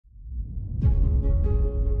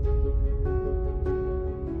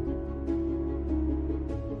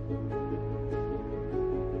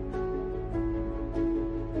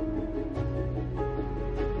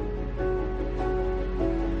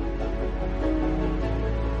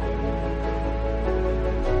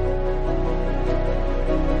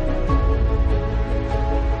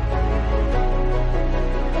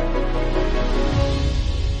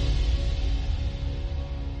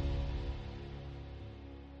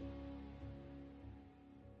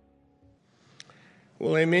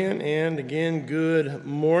Well, amen, and again, good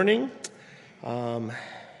morning. It's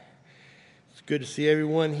good to see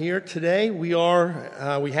everyone here today. We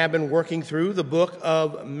have been working through the book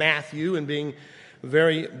of Matthew and being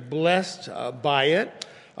very blessed by it.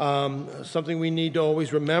 Something we need to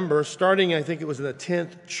always remember, starting, I think it was in the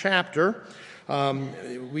 10th chapter,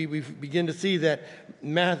 we begin to see that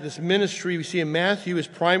this ministry we see in Matthew is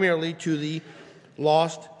primarily to the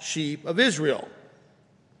lost sheep of Israel.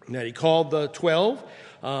 That he called the 12.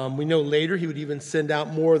 We know later he would even send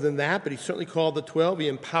out more than that, but he certainly called the 12. He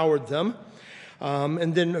empowered them.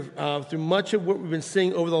 And then through much of what we've been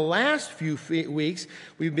seeing over the last few weeks,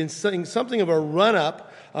 we've been seeing something of a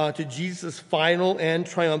run-up to Jesus' final and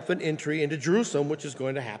triumphant entry into Jerusalem, which is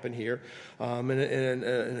going to happen here in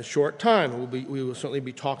a short time. We will certainly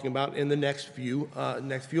be talking about in the next few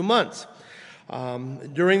months.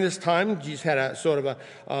 During this time, Jesus had a sort of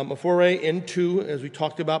a foray into, as we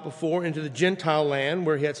talked about before, into the Gentile land,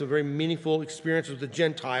 where he had some very meaningful experiences with the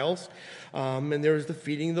Gentiles. And there was the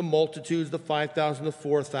feeding of the multitudes, the 5,000, the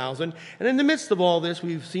 4,000. And in the midst of all this,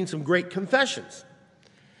 we've seen some great confessions.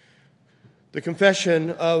 The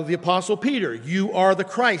confession of the Apostle Peter, "You are the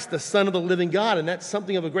Christ, the Son of the living God." And that's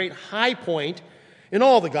something of a great high point in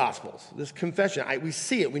all the Gospels, this confession. We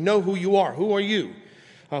see it. We know who you are. Who are you?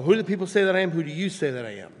 Who do the people say that I am? Who do you say that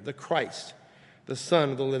I am? The Christ, the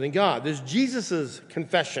Son of the living God. There's Jesus'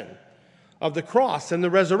 confession of the cross and the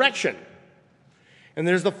resurrection. And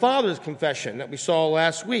there's the Father's confession that we saw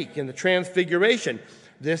last week in the Transfiguration.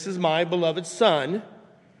 "This is my beloved Son.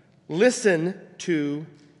 Listen to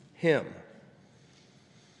him."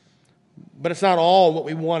 But it's not all what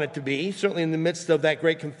we want it to be. Certainly in the midst of that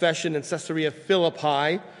great confession in Caesarea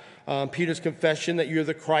Philippi, Peter's confession that you're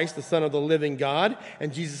the Christ, the Son of the living God.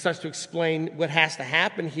 And Jesus starts to explain what has to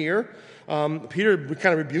happen here. Peter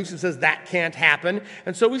kind of rebukes and says that can't happen.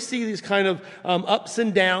 And so we see these kind of ups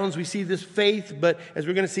and downs. We see this faith, but as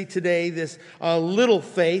we're going to see today, this little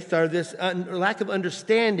faith, or this lack of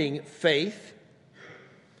understanding faith.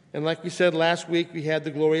 And like we said last week, we had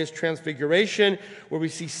the glorious Transfiguration, where we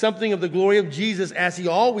see something of the glory of Jesus as he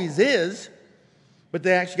always is, but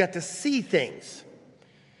they actually got to see things.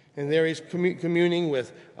 And there he's communing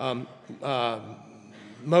with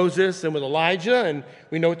Moses and with Elijah, and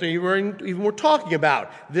we know what they were talking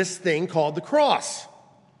about, this thing called the cross.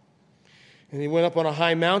 And he went up on a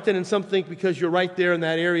high mountain, and some think because you're right there in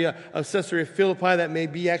that area of Caesarea Philippi, that may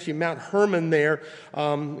be actually Mount Hermon there.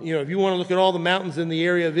 If you want to look at all the mountains in the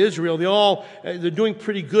area of Israel, they're doing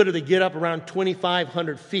pretty good if they get up around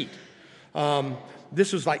 2,500 feet.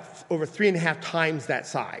 This was like over 3.5 times that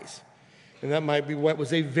size. And that might be what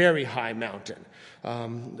was a very high mountain.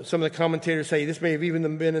 Some of the commentators say this may have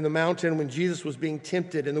even been in the mountain when Jesus was being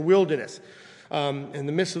tempted in the wilderness. In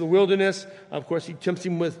the midst of the wilderness, of course, he tempts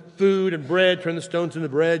him with food and bread, turn the stones into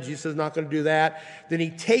bread. Jesus is not going to do that. Then he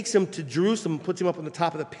takes him to Jerusalem and puts him up on the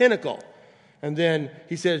top of the pinnacle. And then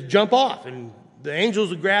he says, jump off, and the angels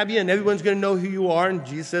will grab you, and everyone's going to know who you are. And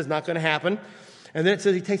Jesus says, not going to happen. And then it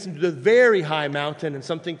says he takes him to the very high mountain, and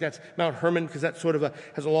some think that's Mount Hermon because that sort of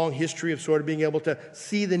has a long history of sort of being able to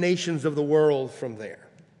see the nations of the world from there.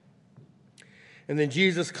 And then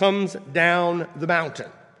Jesus comes down the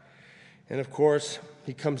mountain. And of course,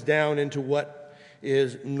 he comes down into what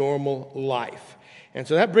is normal life. And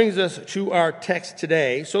so that brings us to our text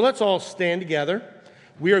today. So let's all stand together.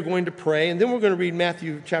 We are going to pray, and then we're going to read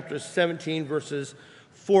Matthew chapter 17, verses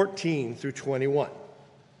 14 through 21.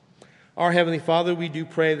 Our Heavenly Father, we do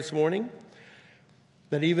pray this morning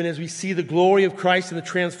that even as we see the glory of Christ in the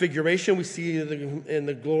Transfiguration, we see in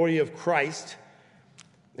the glory of Christ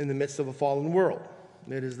in the midst of a fallen world.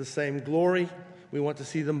 It is the same glory. We want to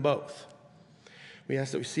see them both. We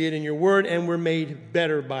ask that we see it in your word, and we're made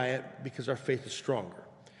better by it because our faith is stronger.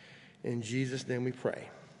 In Jesus' name we pray.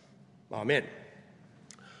 Amen.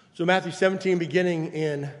 So Matthew 17, beginning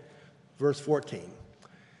in verse 14.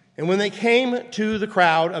 "And when they came to the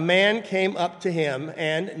crowd, a man came up to him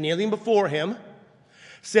and, kneeling before him,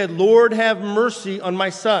 said, 'Lord, have mercy on my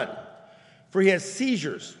son, for he has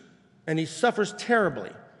seizures, and he suffers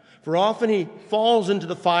terribly. For often he falls into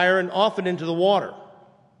the fire and often into the water.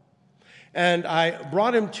 And I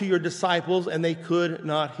brought him to your disciples, and they could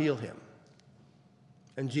not heal him.'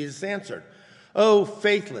 And Jesus answered, 'O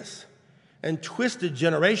faithless and twisted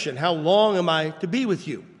generation, how long am I to be with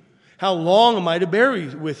you? How long am I to bear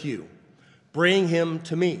with you? Bring him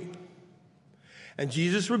to me.' And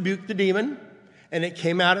Jesus rebuked the demon, and it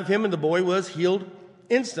came out of him, and the boy was healed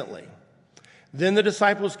instantly. Then the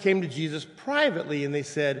disciples came to Jesus privately, and they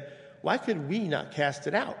said, 'Why could we not cast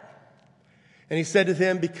it out?' And he said to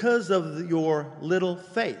them, 'Because of your little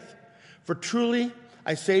faith. For truly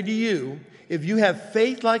I say to you, if you have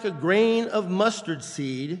faith like a grain of mustard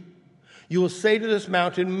seed, you will say to this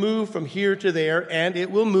mountain, move from here to there, and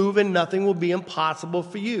it will move, and nothing will be impossible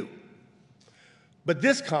for you. But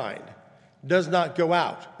this kind does not go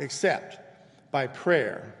out except by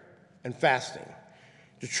prayer and fasting.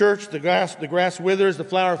 The church, the grass withers, the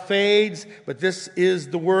flower fades, but this is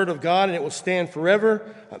the word of God, and it will stand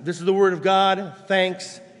forever. This is the word of God.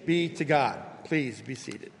 Thanks be to God. Please be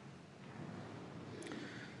seated.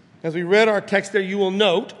 As we read our text there, you will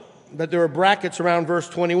note that there are brackets around verse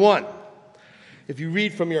 21. If you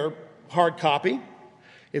read from your hard copy,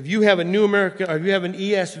 if you have a New American, or if you have an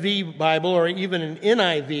ESV Bible or even an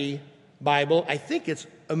NIV Bible, I think it's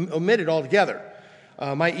omitted altogether.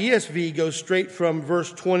 My ESV goes straight from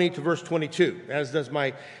verse 20 to verse 22, as does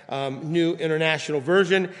my New International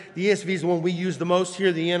Version. The ESV is the one we use the most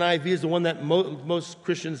here. The NIV is the one that most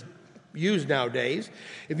Christians use nowadays.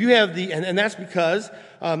 If you have and that's because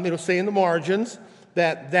it'll say in the margins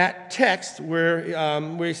that text where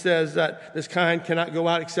he says that this kind cannot go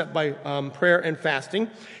out except by prayer and fasting,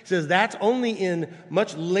 he says that's only in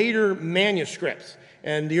much later manuscripts.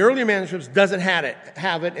 And the earlier manuscripts doesn't have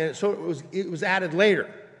it, and so it was added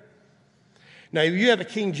later. Now, if you have a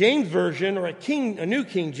King James Version or a New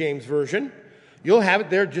King James Version, you'll have it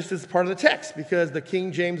there just as part of the text, because the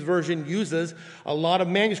King James Version uses a lot of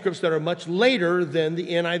manuscripts that are much later than the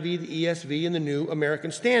NIV, the ESV, and the New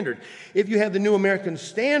American Standard. If you have the New American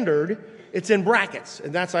Standard, it's in brackets.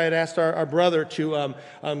 And that's why I had asked our brother to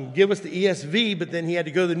give us the ESV, but then he had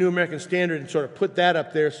to go to the New American Standard and sort of put that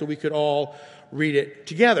up there so we could all read it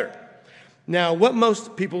together. Now, what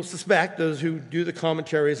most people suspect, those who do the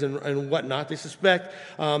commentaries and whatnot, they suspect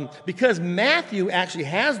because Matthew actually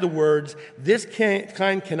has the words, this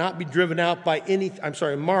kind cannot be driven out by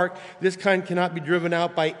Mark, this kind cannot be driven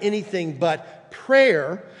out by anything but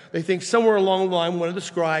prayer. They think somewhere along the line, one of the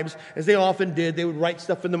scribes, as they often did, they would write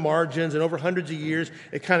stuff in the margins, and over hundreds of years,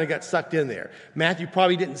 it kind of got sucked in there. Matthew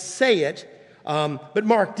probably didn't say it, but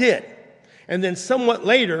Mark did. And then somewhat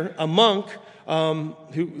later, a monk,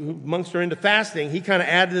 who monks are into fasting, he kind of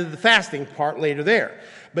added the fasting part later there.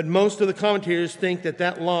 But most of the commentators think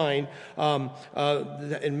that line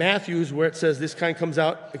in Matthew's where it says this kind comes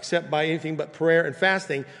out except by anything but prayer and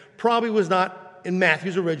fasting probably was not in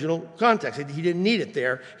Matthew's original context. He didn't need it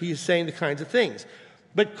there. He is saying the kinds of things.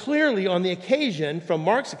 But clearly on the occasion, from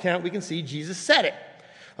Mark's account, we can see Jesus said it.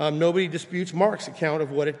 Nobody disputes Mark's account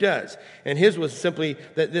of what it does. And his was simply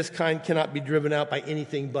that this kind cannot be driven out by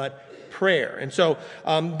anything but prayer. And so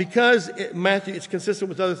because it's consistent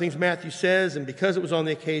with other things Matthew says, and because it was on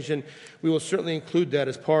the occasion, we will certainly include that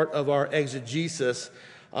as part of our exegesis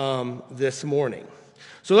this morning.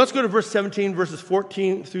 So let's go to verse 17, verses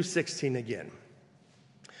 14 through 16 again.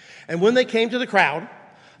 And when they came to the crowd,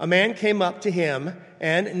 a man came up to him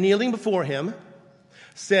and, kneeling before him,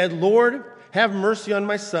 said, Lord, have mercy on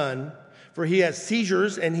my son, for he has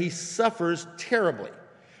seizures and he suffers terribly.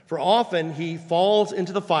 For often he falls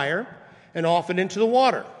into the fire and often into the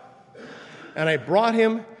water. And I brought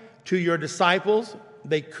him to your disciples.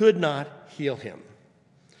 They could not heal him.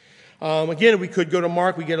 Again, we could go to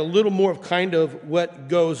Mark. We get a little more of kind of what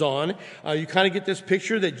goes on. You kind of get this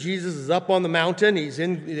picture that Jesus is up on the mountain.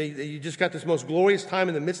 You just got this most glorious time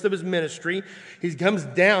in the midst of his ministry. He comes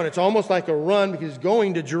down. It's almost like a run because he's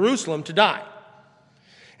going to Jerusalem to die.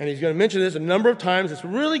 And he's going to mention this a number of times. It's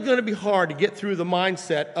really going to be hard to get through the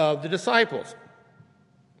mindset of the disciples.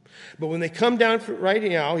 But when they come down right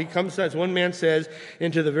now, he comes, as one man says,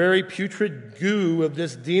 into the very putrid goo of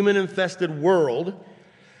this demon-infested world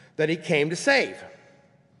that he came to save.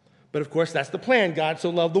 But of course, that's the plan. God so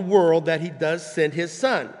loved the world that he does send his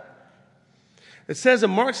son. It says in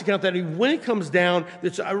Mark's account that when he comes down,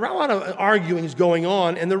 there's a lot of arguing is going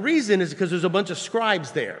on, and the reason is because there's a bunch of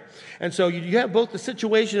scribes there. And so you have both the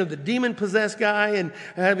situation of the demon-possessed guy and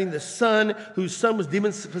having the son, whose son was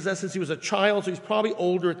demon-possessed since he was a child, so he's probably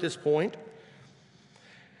older at this point.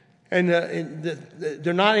 And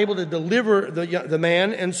they're not able to deliver the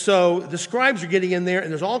man, and so the scribes are getting in there,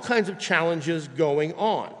 and there's all kinds of challenges going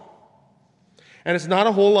on. And it's not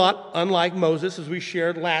a whole lot unlike Moses, as we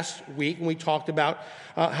shared last week when we talked about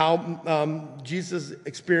how Jesus'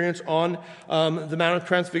 experience on the Mount of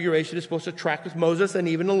Transfiguration is supposed to track with Moses and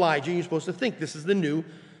even Elijah. And you're supposed to think this is the new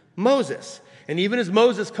Moses. And even as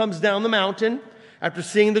Moses comes down the mountain, after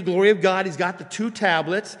seeing the glory of God, he's got the 2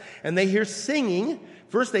 tablets, and they hear singing.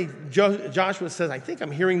 First, Joshua says, I think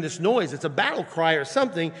I'm hearing this noise. It's a battle cry or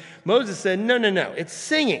something. Moses said, no, it's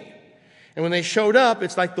singing. And when they showed up,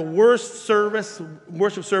 it's like the worst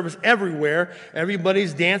worship service everywhere.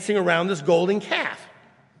 Everybody's dancing around this golden calf.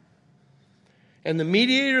 And the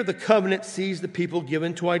mediator of the covenant sees the people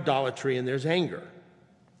given to idolatry, and there's anger.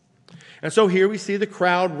 And so here we see the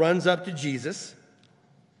crowd runs up to Jesus,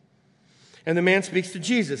 and the man speaks to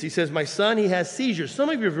Jesus. He says, my son, he has seizures. Some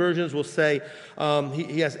of your versions will say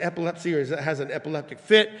he has epilepsy or has an epileptic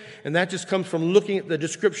fit, and that just comes from looking at the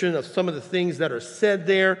description of some of the things that are said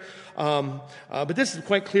there. But this is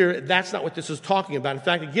quite clear. That's not what this is talking about. In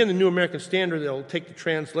fact, again, the New American Standard, they'll take the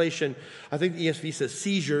translation. I think the ESV says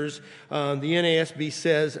seizures. The NASB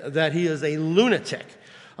says that he is a lunatic.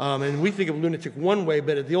 And we think of lunatic one way,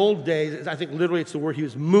 but in the old days, I think literally it's the word he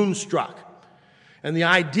was moonstruck. And the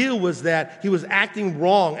idea was that he was acting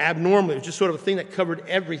wrong, abnormally. It was just sort of a thing that covered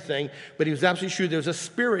everything. But he was absolutely sure there was a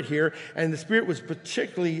spirit here. And the spirit was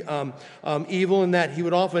particularly evil in that he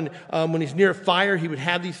would often, when he's near fire, he would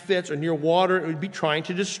have these fits, or near water, it would be trying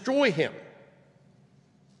to destroy him.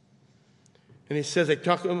 And he says, they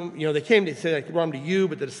talked to him, they came, they said, I brought him to you,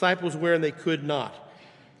 but the disciples were, and they could not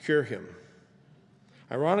cure him.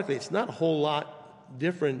 Ironically, it's not a whole lot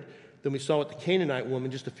different than we saw with the Canaanite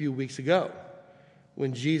woman just a few weeks ago,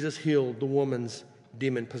 when Jesus healed the woman's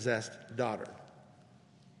demon-possessed daughter.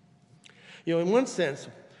 In one sense,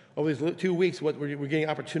 over these 2 weeks, what we're getting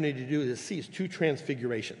opportunity to do is see two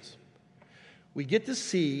transfigurations. We get to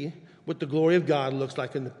see what the glory of God looks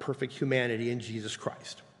like in the perfect humanity in Jesus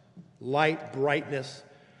Christ. Light, brightness,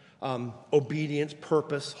 obedience,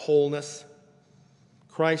 purpose, wholeness,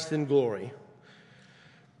 Christ in glory.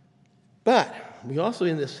 But we also,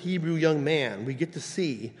 in this Hebrew young man, we get to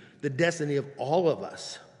see the destiny of all of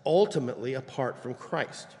us, ultimately apart from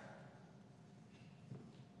Christ.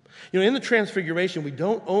 In the Transfiguration, we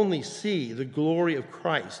don't only see the glory of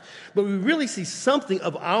Christ, but we really see something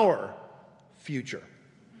of our future.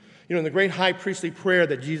 In the great high priestly prayer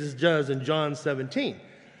that Jesus does in John 17,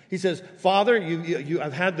 he says, Father,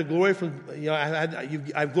 I've had the glory from,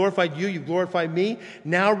 I've glorified you, you've glorified me.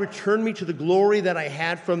 Now return me to the glory that I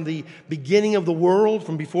had from the beginning of the world,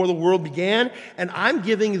 from before the world began, and I'm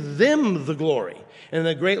giving them the glory. And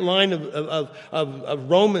the great line of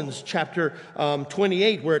Romans chapter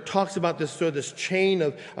 28, where it talks about this chain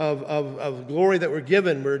of glory that we're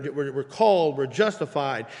given, we're called, we're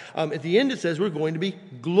justified. At the end it says we're going to be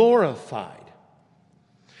glorified.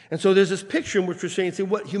 And so there's this picture in which we're saying, see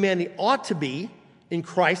what humanity ought to be in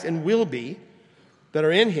Christ and will be that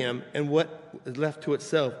are in him, and what is left to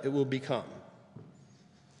itself it will become.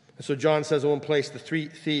 And so John says in one place, the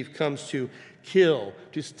thief comes to kill,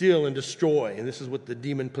 to steal, and destroy. And this is what the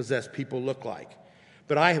demon-possessed people look like.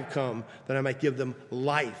 But I have come that I might give them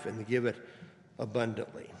life and give it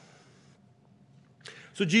abundantly.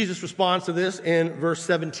 So Jesus responds to this in verse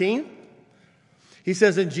 17. He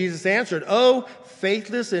says, and Jesus answered, "O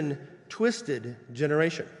faithless and twisted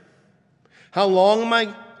generation, how long am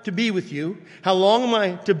I to be with you? How long am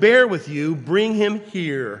I to bear with you? Bring him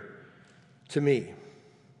here to me."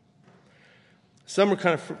 Some are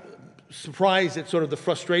kind of surprised at sort of the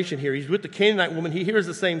frustration here. He's with the Canaanite woman. He hears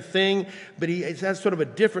the same thing, but he has sort of a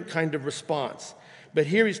different kind of response. But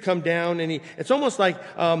here he's come down, and it's almost like,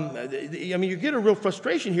 you get a real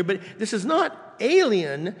frustration here, but this is not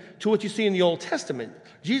alien to what you see in the Old Testament.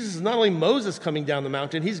 Jesus is not only Moses coming down the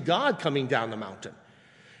mountain, he's God coming down the mountain.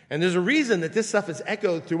 And there's a reason that this stuff is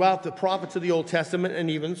echoed throughout the prophets of the Old Testament, and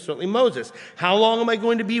even certainly Moses. How long am I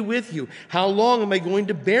going to be with you? How long am I going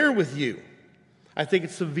to bear with you? I think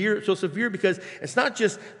it's so severe because it's not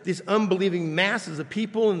just these unbelieving masses of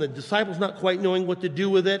people and the disciples not quite knowing what to do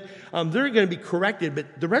with it. They're going to be corrected,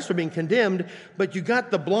 but the rest are being condemned. But you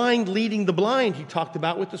got the blind leading the blind, he talked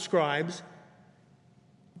about with the scribes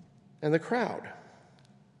and the crowd.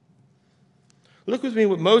 Look with me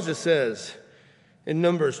what Moses says in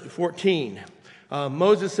Numbers 14.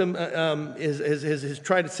 Moses has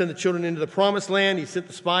tried to send the children into the promised land. He sent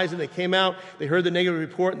the spies and they came out. They heard the negative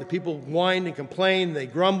report and the people whined and complained. They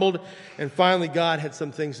grumbled. And finally God had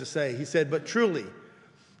some things to say. He said, "But truly,"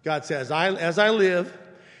 God says, "as I live,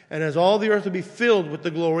 and as all the earth will be filled with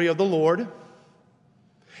the glory of the Lord."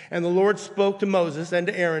 And the Lord spoke to Moses and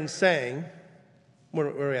to Aaron, saying, where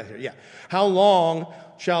are we at here? Yeah. "How long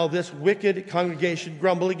shall this wicked congregation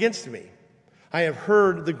grumble against me? I have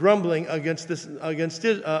heard the grumbling of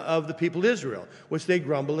the people of Israel, which they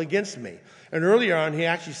grumble against me." And earlier on, he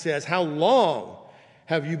actually says, "How long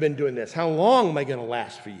have you been doing this? How long am I going to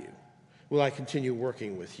last for you? Will I continue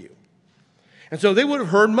working with you?" And so they would have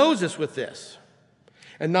heard Moses with this.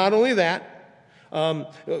 And not only that,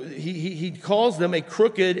 he calls them a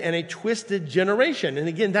crooked and a twisted generation. And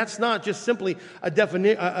again, that's not just simply a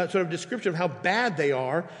sort of description of how bad they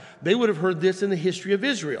are. They would have heard this in the history of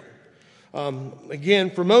Israel. Again,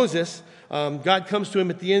 for Moses, God comes to him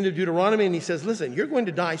at the end of Deuteronomy and he says, listen, you're going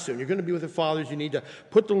to die soon. You're going to be with your fathers. You need to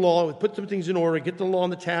put the law, put some things in order, get the law on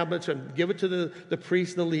the tablets and give it to the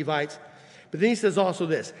priests and the Levites. But then he says also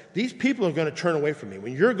this, these people are going to turn away from me.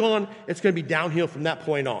 When you're gone, it's going to be downhill from that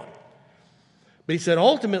point on. But he said,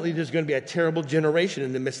 ultimately, there's going to be a terrible generation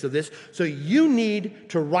in the midst of this. So you need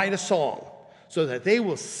to write a song so that they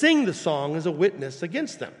will sing the song as a witness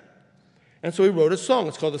against them. And so he wrote a song.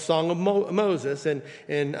 It's called the Song of Moses in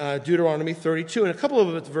Deuteronomy 32. And a couple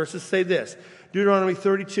of its verses say this. Deuteronomy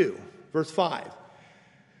 32, verse 5.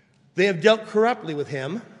 They have dealt corruptly with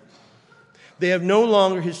him. They have no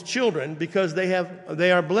longer his children because they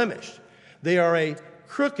are blemished. They are a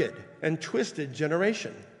crooked and twisted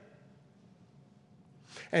generation.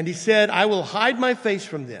 And he said, I will hide my face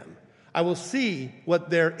from them. I will see what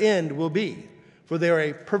their end will be. For they are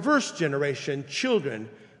a perverse generation, children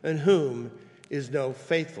in whom is no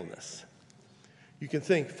faithfulness. You can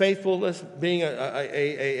think faithfulness being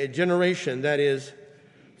a generation that is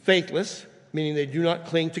faithless, meaning they do not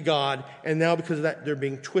cling to God, and now because of that, they're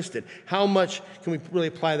being twisted. How much can we really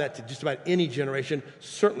apply that to just about any generation?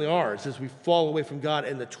 Certainly ours, as we fall away from God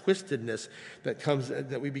and the twistedness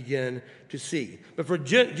that we begin to see. But for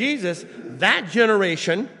Jesus, that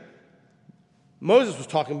generation Moses was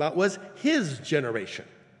talking about was his generation.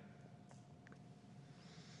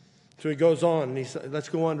 So he goes on, and let's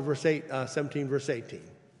go on to verse 17, verse 18. And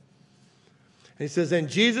he says, and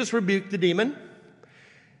Jesus rebuked the demon,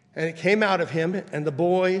 and it came out of him, and the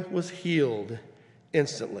boy was healed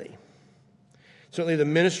instantly. Certainly the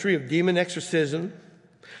ministry of demon exorcism.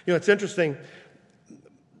 You know, it's interesting.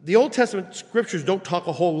 The Old Testament scriptures don't talk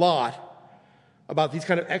a whole lot about these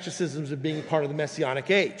kind of exorcisms of being part of the Messianic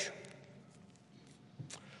age.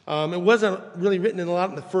 It wasn't really written in a lot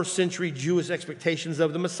in the first century Jewish expectations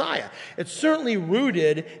of the Messiah. It's certainly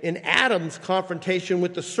rooted in Adam's confrontation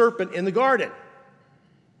with the serpent in the garden.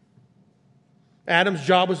 Adam's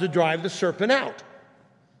job was to drive the serpent out.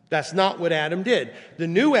 That's not what Adam did. The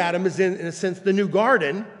new Adam is, in a sense, the new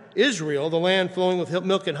garden, Israel, the land flowing with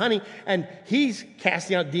milk and honey, and he's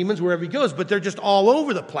casting out demons wherever he goes, but they're just all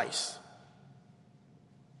over the place.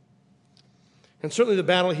 And certainly the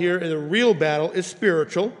battle here, the real battle, is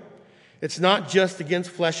spiritual. It's not just against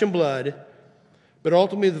flesh and blood, but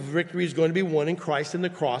ultimately the victory is going to be won in Christ and the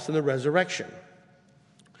cross and the resurrection.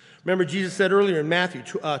 Remember, Jesus said earlier in Matthew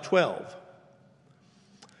 12,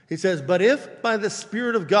 he says, but if it is by the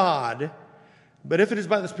Spirit of God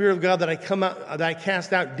that I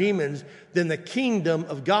cast out demons, then the kingdom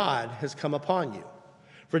of God has come upon you.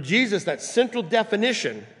 For Jesus, that central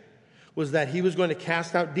definition was that he was going to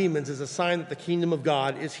cast out demons as a sign that the kingdom of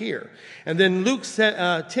God is here. And then Luke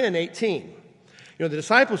 10:18. You know, the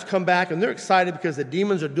disciples come back and they're excited because the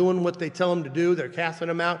demons are doing what they tell them to do. They're casting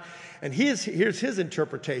them out. And here's his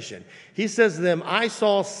interpretation. He says to them, I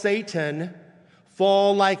saw Satan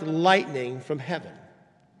fall like lightning from heaven.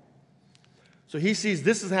 So he sees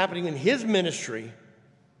this is happening in his ministry.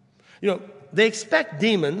 You know, they expect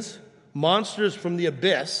demons, monsters from the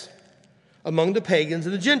abyss, among the pagans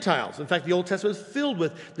and the Gentiles. In fact, the Old Testament is filled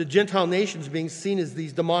with the Gentile nations being seen as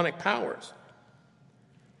these demonic powers.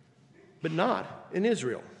 But not in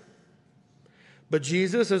Israel. But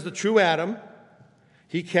Jesus, as the true Adam,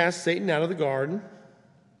 he cast Satan out of the garden.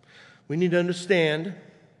 We need to understand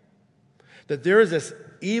that there is this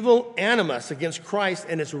evil animus against Christ,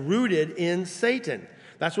 and it's rooted in Satan.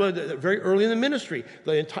 That's why very early in the ministry,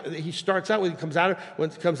 he starts out when it comes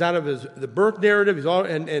out of the birth narrative.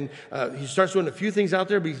 He starts doing a few things out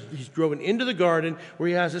there, but he's driven into the garden where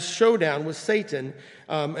he has a showdown with Satan,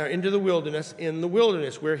 into the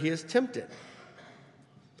wilderness, where he is tempted.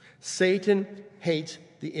 Satan hates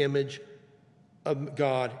the image of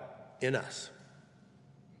God in us.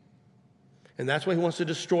 And that's why he wants to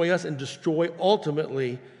destroy us and destroy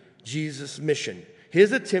ultimately Jesus' mission.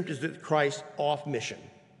 His attempt is to get Christ off mission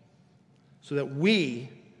so that we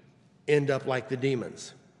end up like the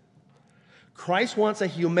demons. Christ wants a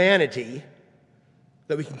humanity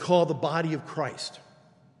that we can call the body of Christ,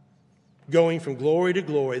 going from glory to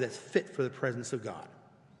glory that's fit for the presence of God.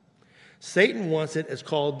 Satan wants it as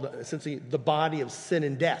called essentially the body of sin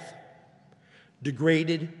and death,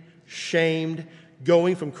 degraded, shamed,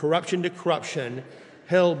 going from corruption to corruption,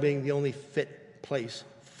 hell being the only fit place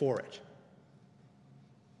for it.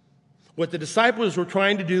 What the disciples were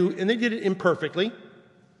trying to do, and they did it imperfectly,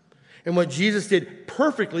 and what Jesus did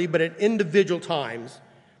perfectly, but at individual times,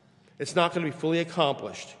 it's not going to be fully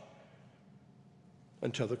accomplished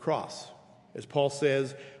until the cross. As Paul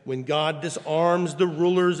says, when God disarms the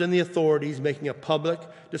rulers and the authorities, making a public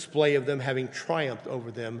display of them, having triumphed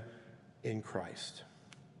over them in Christ.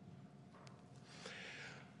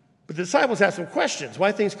 But the disciples have some questions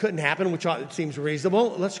why things couldn't happen, which it seems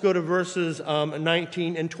reasonable. Let's go to verses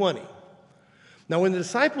 19 and 20. Now, when the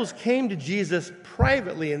disciples came to Jesus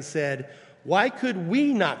privately and said, "Why could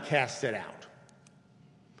we not cast it out?"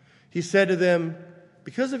 He said to them,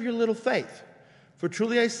 "Because of your little faith. For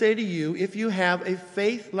truly I say to you, if you have a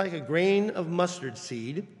faith like a grain of mustard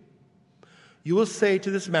seed, you will say to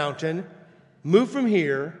this mountain, 'Move from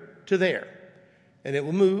here to there,' and it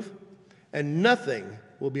will move, and nothing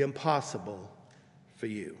will be impossible for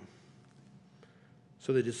you."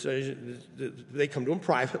 So they come to him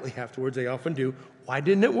privately afterwards. They often do. Why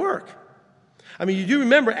didn't it work? I mean, you do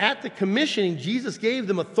remember at the commissioning, Jesus gave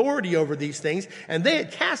them authority over these things, and they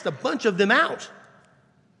had cast a bunch of them out.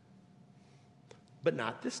 But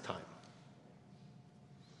not this time.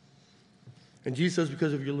 And Jesus says,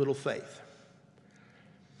 because of your little faith.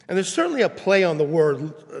 And there's certainly a play on the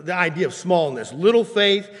word, the idea of smallness. Little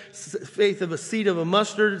faith, faith of a seed of a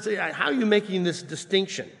mustard. How are you making this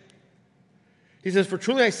distinction? He says, "For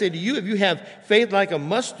truly I say to you, if you have faith like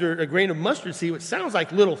a grain of mustard seed," which sounds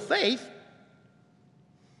like little faith,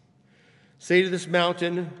 say to this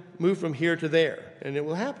mountain, "Move from here to there," and it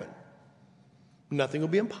will happen. Nothing will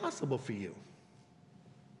be impossible for you.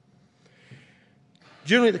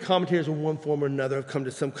 Generally, the commentators in one form or another have come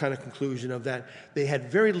to some kind of conclusion of that they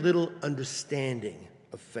had very little understanding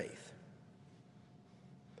of faith.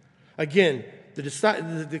 Again,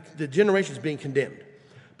 the generation is being condemned.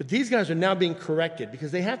 But these guys are now being corrected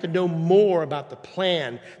because they have to know more about the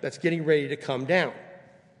plan that's getting ready to come down.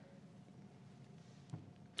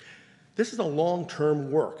 This is a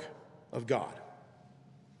long-term work of God.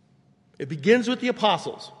 It begins with the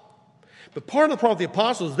apostles. But part of the problem with the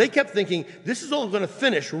apostles, they kept thinking, this is all going to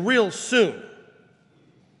finish real soon.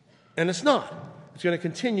 And it's not. It's going to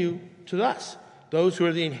continue to us, those who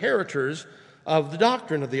are the inheritors of the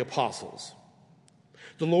doctrine of the apostles.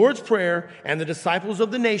 The Lord's Prayer and the disciples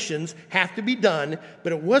of the nations have to be done,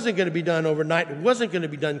 but it wasn't going to be done overnight. It wasn't going to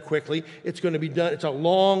be done quickly. It's going to be done. It's a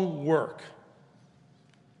long work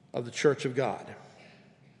of the church of God.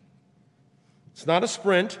 It's not a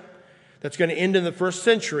sprint that's going to end in the first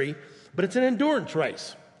century, but it's an endurance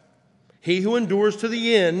race. He who endures to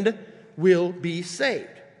the end will be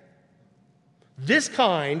saved. This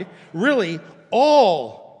kind, really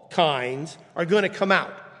all kinds, are going to come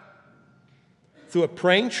out through a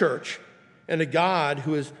praying church and a God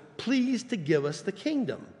who is pleased to give us the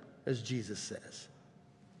kingdom, as Jesus says.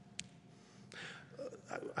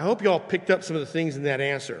 I hope you all picked up some of the things in that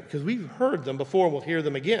answer, because we've heard them before and we'll hear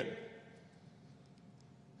them again.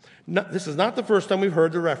 This is not the first time we've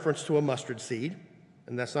heard the reference to a mustard seed,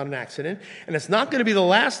 and that's not an accident. And it's not going to be the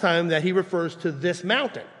last time that he refers to this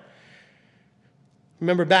mountain.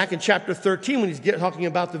 Remember back in chapter 13 when he's talking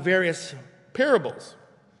about the various parables.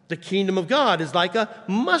 The kingdom of God is like a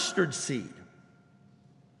mustard seed.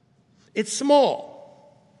 It's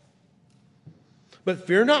small. But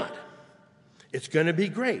fear not. It's going to be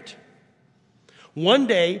great. One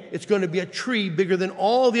day, it's going to be a tree bigger than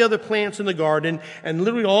all the other plants in the garden, and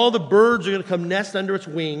literally all the birds are going to come nest under its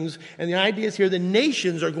wings. And the idea is here, the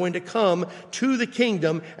nations are going to come to the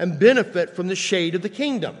kingdom and benefit from the shade of the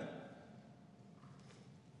kingdom.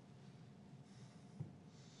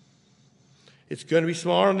 It's going to be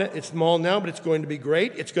small. It's small now, but it's going to be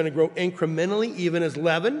great. It's going to grow incrementally, even as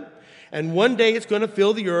leaven. And one day, it's going to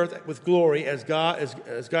fill the earth with glory, as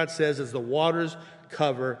God says, as the waters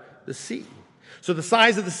cover the sea. So the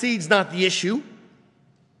size of the seed's not the issue,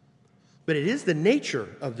 but it is the nature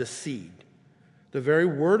of the seed, the very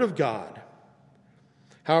word of God.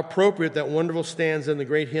 How appropriate that wonderful stanza in the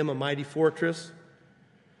great hymn, "A Mighty Fortress."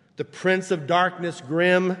 The prince of darkness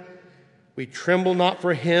grim, we tremble not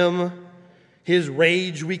for him. His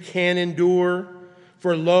rage we can endure,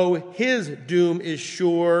 for lo, his doom is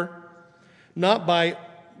sure. Not by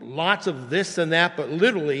lots of this and that, but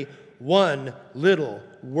literally one little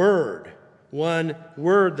word. One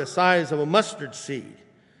word the size of a mustard seed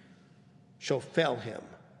shall fell him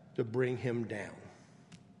to bring him down.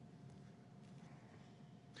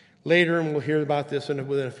 Later, and we'll hear about this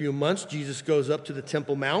within a few months, Jesus goes up to the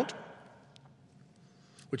Temple Mount,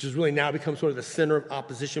 which has really now become sort of the center of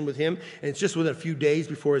opposition with him. And it's just within a few days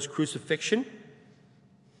before his crucifixion.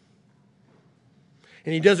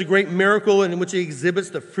 And he does a great miracle in which he exhibits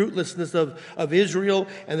the fruitlessness of Israel.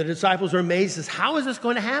 And the disciples are amazed. Says, how is this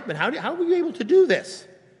going to happen? How were you able to do this?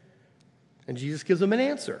 And Jesus gives them an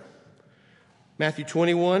answer. Matthew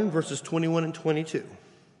 21, verses 21 and 22.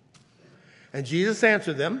 And Jesus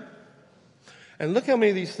answered them. And look how many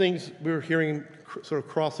of these things we were hearing sort of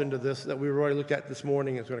cross into this, that we've already looked at this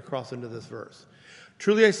morning, is going to cross into this verse.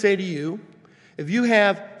 Truly I say to you, if you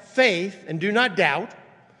have faith and do not doubt,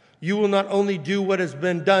 You will not only do what has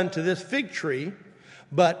been done to this fig tree,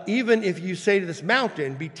 but even if you say to this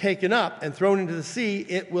mountain, be taken up and thrown into the sea,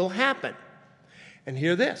 it will happen. And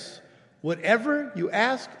hear this, whatever you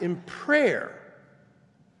ask in prayer,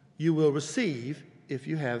 you will receive if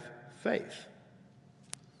you have faith.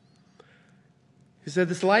 He said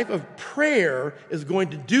this life of prayer is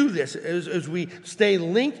going to do this as we stay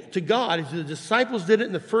linked to God. As the disciples did it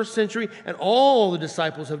in the first century, and all the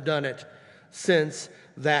disciples have done it since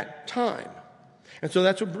that time. And so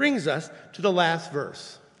that's what brings us to the last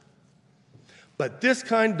verse. But this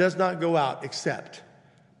kind does not go out except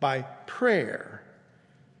by prayer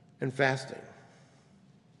and fasting.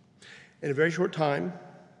 In a very short time,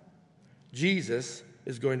 Jesus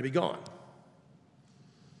is going to be gone.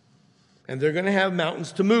 And they're going to have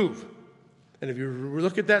mountains to move. And if you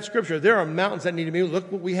look at that scripture, there are mountains that need to be moved.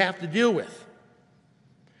 Look what we have to deal with.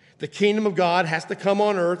 The kingdom of God has to come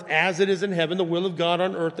on earth as it is in heaven. The will of God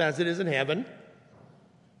on earth as it is in heaven.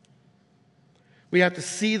 We have to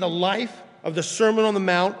see the life of the Sermon on the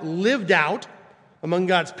Mount lived out among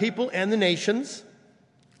God's people and the nations.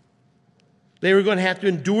 They were going to have to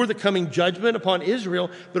endure the coming judgment upon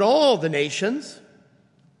Israel, but all the nations.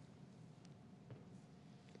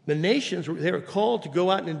 The nations, they were called to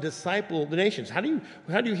go out and disciple the nations. How do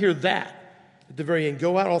you hear that? At the very end,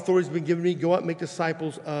 go out, all authority has been given me, go out and make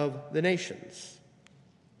disciples of the nations.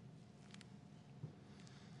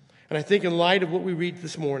 And I think in light of what we read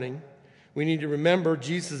this morning, we need to remember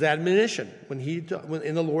Jesus' admonition when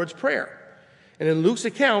in the Lord's Prayer. And in Luke's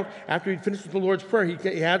account, after he finished with the Lord's Prayer,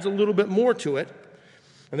 he adds a little bit more to it.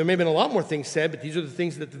 And there may have been a lot more things said, but these are the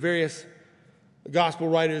things that the various gospel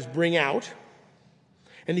writers bring out.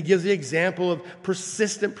 And he gives the example of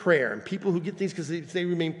persistent prayer and people who get things because they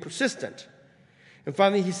remain persistent. And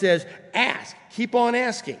finally, he says, ask, keep on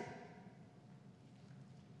asking.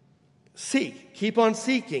 Seek, keep on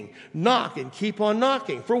seeking. Knock and keep on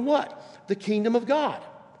knocking. For what? The kingdom of God.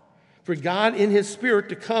 For God in his Spirit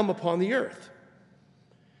to come upon the earth.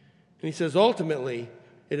 And he says, ultimately,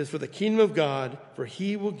 it is for the kingdom of God, for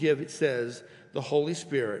he will give, it says, the Holy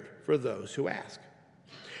Spirit for those who ask.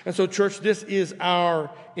 And so, church, this is our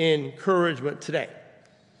encouragement today.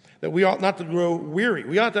 That we ought not to grow weary.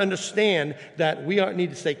 We ought to understand that we need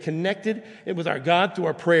to stay connected with our God through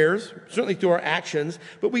our prayers, certainly through our actions,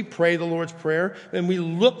 but we pray the Lord's Prayer, and we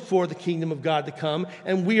look for the kingdom of God to come,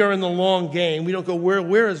 and we are in the long game. We don't go,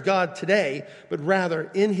 where is God today? But rather,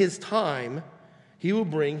 in his time, he will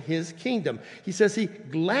bring his kingdom. He says he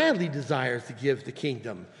gladly desires to give the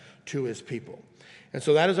kingdom to his people. And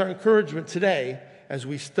so that is our encouragement today as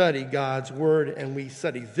we study God's word and we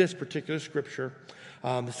study this particular scripture.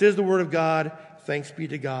 This is the word of God. Thanks be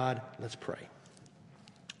to God. Let's pray.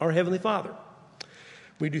 Our Heavenly Father,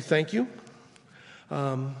 we do thank you.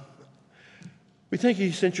 We thank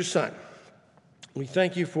you sent your Son. We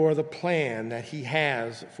thank you for the plan that he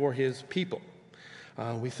has for his people.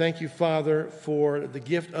 We thank you, Father, for the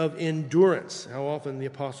gift of endurance. How often the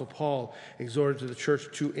Apostle Paul exhorted the church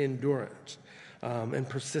to endurance and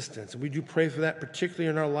persistence. And we do pray for that, particularly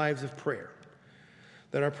in our lives of prayer.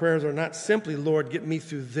 That our prayers are not simply, Lord, get me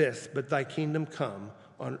through this, but thy kingdom come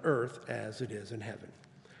on earth as it is in heaven.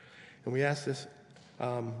 And we ask this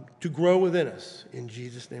to grow within us. In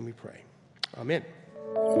Jesus' name we pray. Amen.